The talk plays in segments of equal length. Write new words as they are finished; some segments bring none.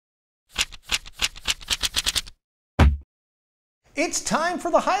It's time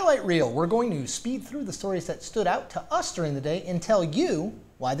for the highlight reel. We're going to speed through the stories that stood out to us during the day and tell you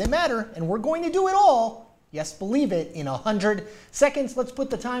why they matter, and we're going to do it all, yes, believe it, in 100 seconds. Let's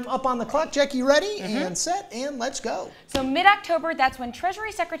put the time up on the clock. Jackie, ready and set, and let's go. So mid-October, that's when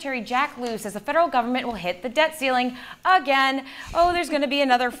Treasury Secretary Jack Lew says the federal government will hit the debt ceiling again. Oh, there's going to be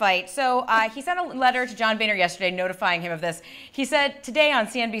another fight. So he sent a letter to John Boehner yesterday notifying him of this. He said today on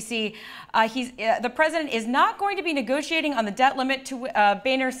CNBC, the president is not going to be negotiating on the debt limit.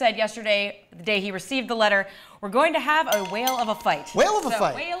 Boehner said yesterday, the day he received the letter, we're going to have a whale of a fight. Whale of a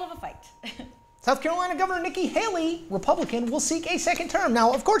fight. Whale of a fight. South Carolina Governor Nikki Haley, Republican, will seek a second term.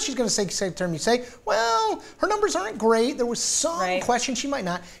 Now, of course she's going to seek a second term. You say, well, her numbers aren't great. There was some question she might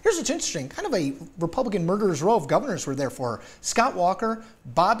not. Here's what's interesting. Kind of a Republican murderer's row of governors were there for her. Scott Walker,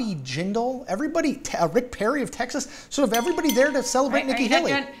 Bobby Jindal, everybody, Rick Perry of Texas, sort of everybody there to celebrate Nikki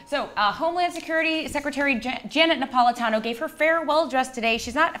Haley. So Homeland Security Secretary Janet Napolitano gave her farewell address today.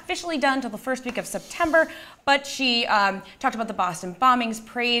 She's not officially done until the first week of September, but she talked about the Boston bombings,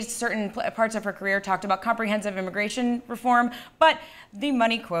 praised certain parts of her career, talked about comprehensive immigration reform, but the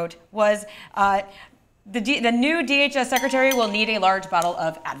money quote was, the new DHS secretary will need a large bottle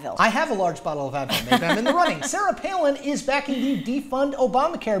of Advil. I have a large bottle of Advil. Maybe I'm in the running. Sarah Palin is backing the defund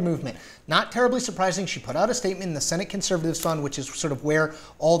Obamacare movement. Not terribly surprising. She put out a statement in the Senate Conservatives Fund, which is sort of where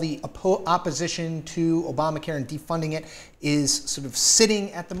all the opposition to Obamacare and defunding it is sort of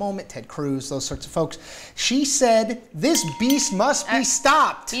sitting at the moment. Ted Cruz, those sorts of folks. She said, this beast must be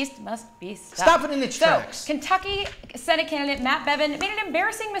stopped. Beast must be stopped. Stop it in its tracks. Kentucky Senate candidate Matt Bevin made an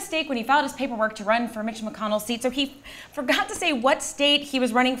embarrassing mistake when he filed his paperwork to run for Mitch McConnell's seat. So he forgot to say what state he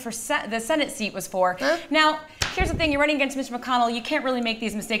was running for the Senate seat was for. Now, here's the thing, you're running against Mitch McConnell, you can't really make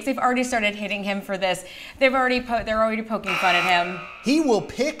these mistakes. They've already started hitting him for this. They're already poking fun at him. He will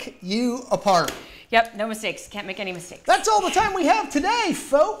pick you apart. Yep, no mistakes. Can't make any mistakes. That's all the time we have today,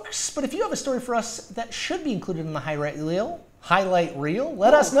 folks. But if you have a story for us that should be included in the highlight reel,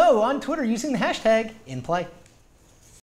 let us know on Twitter using the hashtag InPlay.